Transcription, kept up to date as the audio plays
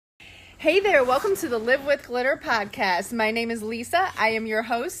Hey there, welcome to the Live with Glitter podcast. My name is Lisa. I am your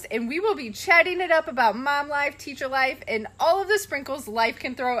host, and we will be chatting it up about mom life, teacher life, and all of the sprinkles life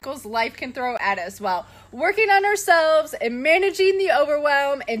can throw at us while working on ourselves and managing the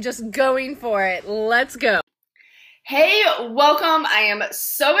overwhelm and just going for it. Let's go. Hey, welcome. I am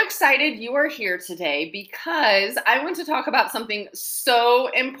so excited you are here today because I want to talk about something so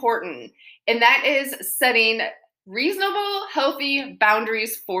important, and that is setting reasonable, healthy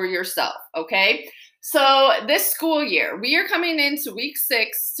boundaries for yourself, okay? So this school year, we are coming into week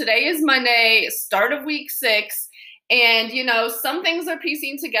 6. Today is Monday, start of week 6. And, some things are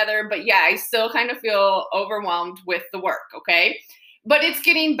piecing together, but yeah, I still kind of feel overwhelmed with the work, okay? But it's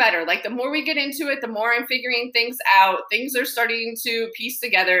getting better. Like the more we get into it, the more I'm figuring things out. Things are starting to piece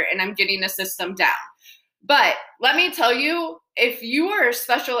together and I'm getting a system down. But let me tell you, if you are a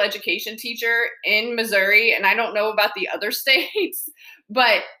special education teacher in Missouri, and I don't know about the other states,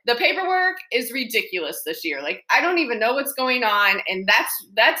 but the paperwork is ridiculous this year. Like, I don't even know what's going on. And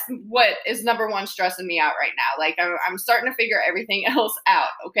that's what is number one stressing me out right now. Like, I'm starting to figure everything else out,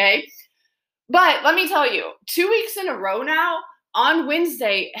 okay? But let me tell you, 2 weeks in a row now, on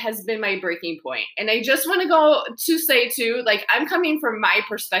Wednesday has been my breaking point. And I just want to go to say too, like, I'm coming from my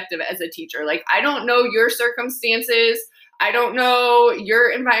perspective as a teacher. Like, I don't know your circumstances. I don't know your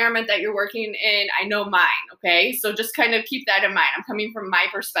environment that you're working in. I know mine. Okay. So just kind of keep that in mind. I'm coming from my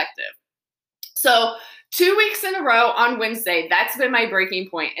perspective. So 2 weeks in a row on Wednesday, that's been my breaking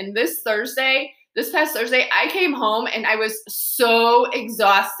point. And this past Thursday, I came home and I was so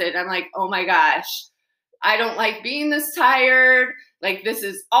exhausted. I'm like, oh my gosh, I don't like being this tired. Like, this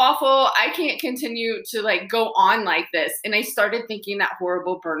is awful. I can't continue to go on like this. And I started thinking that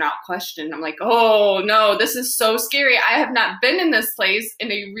horrible burnout question. I'm like, oh no, this is so scary. I have not been in this place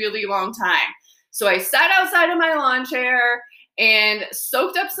in a really long time. So I sat outside of my lawn chair and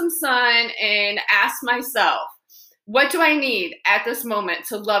soaked up some sun and asked myself, what do I need at this moment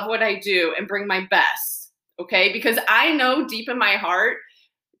to love what I do and bring my best? Okay. Because I know deep in my heart,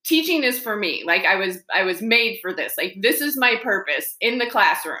 teaching is for me. Like, I was made for this. Like, this is my purpose in the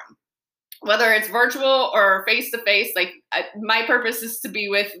classroom, whether it's virtual or face-to-face. Like, my purpose is to be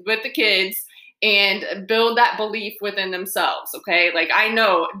with the kids and build that belief within themselves. Okay. Like, I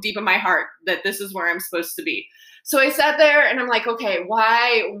know deep in my heart that this is where I'm supposed to be. So I sat there and I'm like, okay,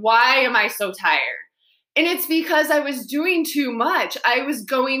 why am I so tired? And it's because I was doing too much. I was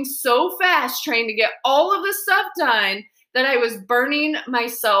going so fast trying to get all of the stuff done that I was burning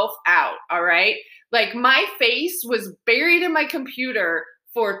myself out, all right? Like, my face was buried in my computer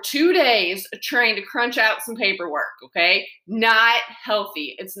for 2 days trying to crunch out some paperwork, okay? Not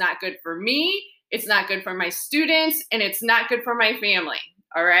healthy. It's not good for me. It's not good for my students, and it's not good for my family,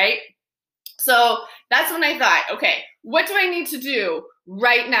 all right? So that's when I thought, okay, what do I need to do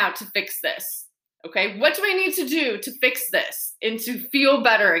right now to fix this? Okay, what do I need to do to fix this and to feel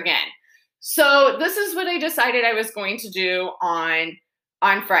better again? So this is what I decided I was going to do on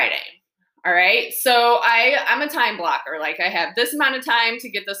Friday. All right. So I'm a time blocker. Like, I have this amount of time to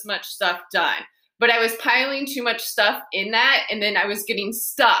get this much stuff done, but I was piling too much stuff in that. And then I was getting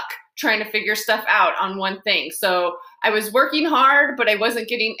stuck trying to figure stuff out on one thing. So I was working hard, but I wasn't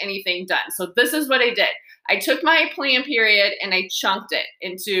getting anything done. So this is what I did. I took my plan period and I chunked it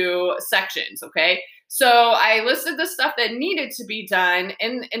into sections. Okay. So I listed the stuff that needed to be done,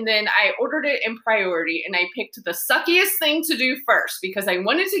 and then I ordered it in priority, and I picked the suckiest thing to do first because I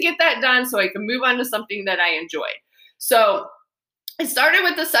wanted to get that done so I could move on to something that I enjoyed. So I started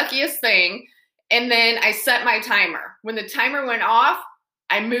with the suckiest thing, and then I set my timer. When the timer went off,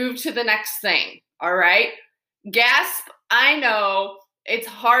 I moved to the next thing, all right? Gasp, I know, it's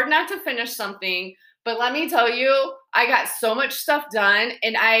hard not to finish something, but let me tell you, I got so much stuff done,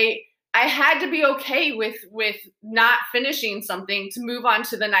 and I had to be okay with not finishing something to move on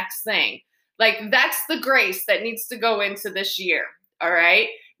to the next thing. Like, that's the grace that needs to go into this year. All right.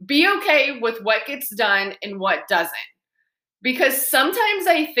 Be okay with what gets done and what doesn't. Because sometimes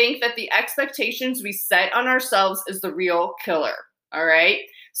I think that the expectations we set on ourselves is the real killer. All right.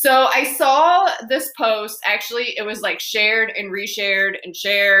 So I saw this post. Actually, it was like shared and reshared and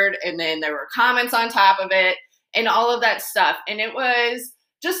shared. And then there were comments on top of it and all of that stuff. And it was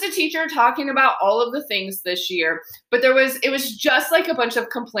just a teacher talking about all of the things this year, but it was just like a bunch of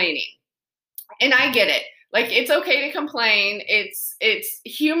complaining. And I get it. Like, it's okay to complain. It's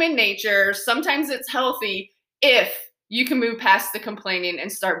human nature. Sometimes it's healthy if you can move past the complaining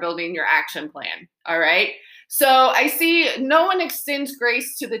and start building your action plan. All right. So I see no one extends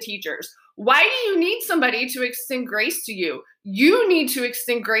grace to the teachers. Why do you need somebody to extend grace to you? You need to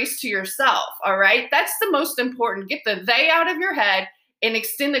extend grace to yourself. All right. That's the most important. Get the they out of your head and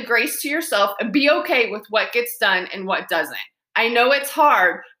extend the grace to yourself and be okay with what gets done and what doesn't. I know it's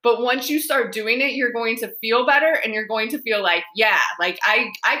hard, but once you start doing it, you're going to feel better and you're going to feel like, yeah, like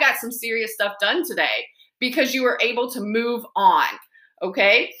I got some serious stuff done today because you were able to move on,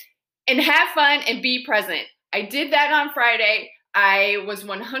 okay? And have fun and be present. I did that on Friday. I was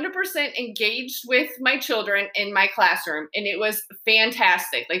 100% engaged with my children in my classroom, and it was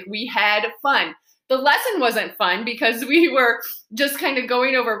fantastic. Like, we had fun. The lesson wasn't fun because we were just kind of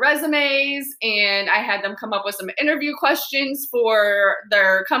going over resumes, and I had them come up with some interview questions for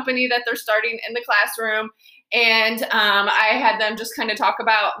their company that they're starting in the classroom. And I had them just kind of talk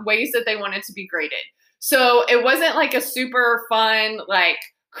about ways that they wanted to be graded. So it wasn't like a super fun, like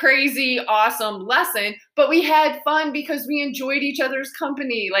crazy, awesome lesson, but we had fun because we enjoyed each other's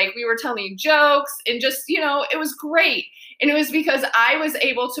company. Like, we were telling jokes and just, it was great. And it was because I was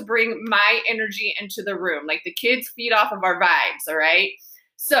able to bring my energy into the room. Like, the kids feed off of our vibes, all right?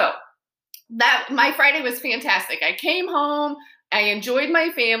 So that my Friday was fantastic. I came home, I enjoyed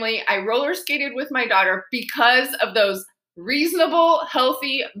my family, I roller skated with my daughter because of those reasonable,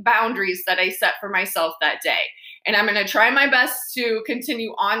 healthy boundaries that I set for myself that day. And I'm going to try my best to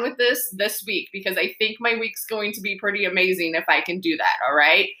continue on with this week because I think my week's going to be pretty amazing if I can do that, all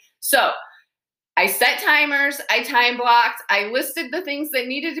right? So I set timers, I time blocked, I listed the things that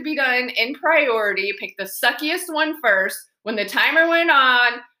needed to be done in priority, picked the suckiest one first. When the timer went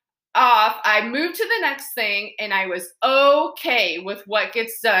off, I moved to the next thing, and I was okay with what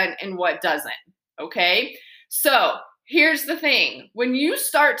gets done and what doesn't, okay? So here's the thing. When you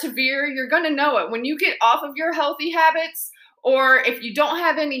start to veer, you're going to know it. When you get off of your healthy habits, or if you don't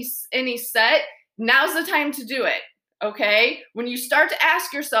have any set, now's the time to do it, okay? When you start to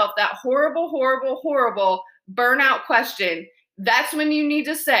ask yourself that horrible, horrible, horrible burnout question, that's when you need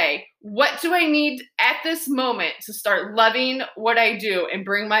to say, what do I need at this moment to start loving what I do and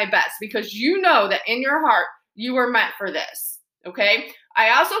bring my best? Because you know that in your heart, you were meant for this, okay?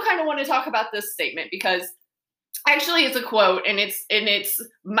 I also kind of want to talk about this statement because actually it's a quote, and it's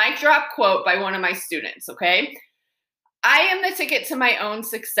mic drop quote by one of my students, okay? I am the ticket to my own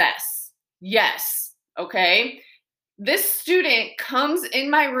success. Yes, okay? This student comes in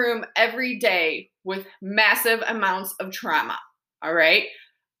my room every day with massive amounts of trauma, all right?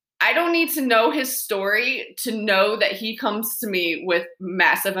 I don't need to know his story to know that he comes to me with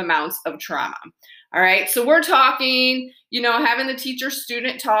massive amounts of trauma, all right? So we're talking, having the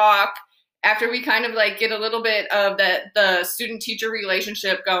teacher-student talk after we kind of like get a little bit of the student-teacher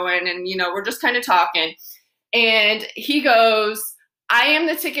relationship going, and, we're just kind of talking. And he goes, I am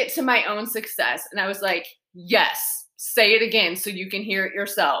the ticket to my own success. And I was like, yes, say it again so you can hear it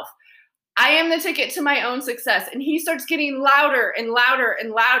yourself. I am the ticket to my own success. And he starts getting louder and louder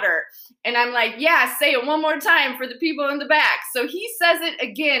and louder. And I'm like, yeah, say it one more time for the people in the back. So he says it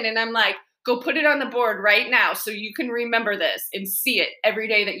again. And I'm like, go put it on the board right now so you can remember this and see it every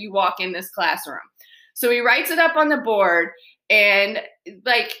day that you walk in this classroom. So he writes it up on the board. And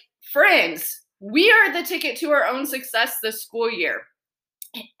like, friends, we are the ticket to our own success this school year.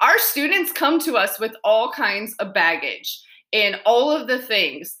 Our students come to us with all kinds of baggage and all of the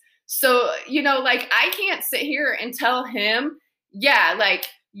things. So, I can't sit here and tell him, yeah, like,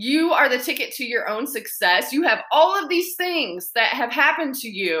 you are the ticket to your own success. You have all of these things that have happened to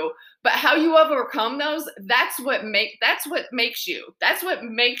you, but how you overcome those, that's what makes you. That's what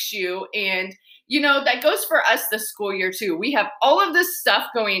makes you. And, that goes for us this school year too. We have all of this stuff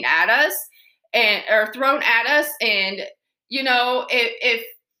going at us or thrown at us. And,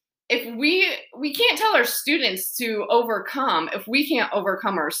 if we can't tell our students to overcome if we can't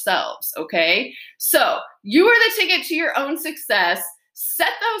overcome ourselves, okay? So you are the ticket to your own success.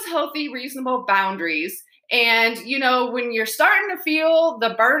 Set those healthy, reasonable boundaries. And, when you're starting to feel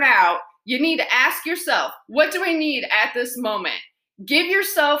the burnout, you need to ask yourself, what do I need at this moment? Give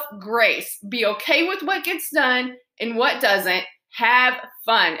yourself grace. Be okay with what gets done and what doesn't. Have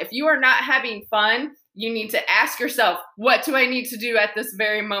fun. If you are not having fun, you need to ask yourself, what do I need to do at this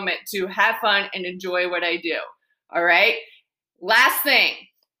very moment to have fun and enjoy what I do? All right. Last thing,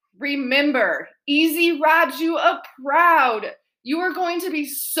 remember, easy robs you of proud. You are going to be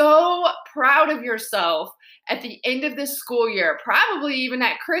so proud of yourself at the end of this school year, probably even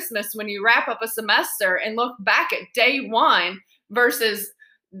at Christmas when you wrap up a semester and look back at day 1 versus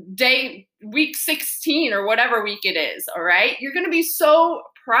week 16 or whatever week it is, all right? You're going to be so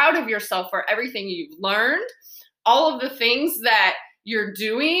proud of yourself for everything you've learned, all of the things that you're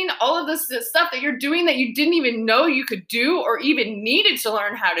doing, all of this stuff that you're doing that you didn't even know you could do or even needed to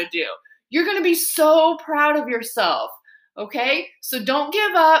learn how to do. You're going to be so proud of yourself, okay? So don't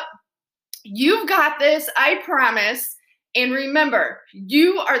give up. You've got this, I promise. And remember,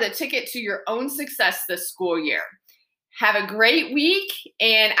 you are the ticket to your own success this school year. Have a great week,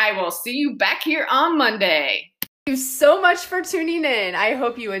 and I will see you back here on Monday. Thank you so much for tuning in. I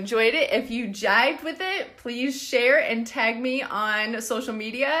hope you enjoyed it. If you jived with it, please share and tag me on social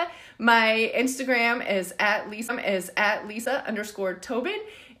media. My Instagram is at Lisa_Tobin,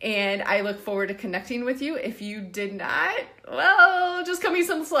 and I look forward to connecting with you. If you did not, well, just cut me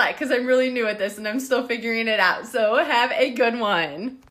some slack because I'm really new at this and I'm still figuring it out. So have a good one.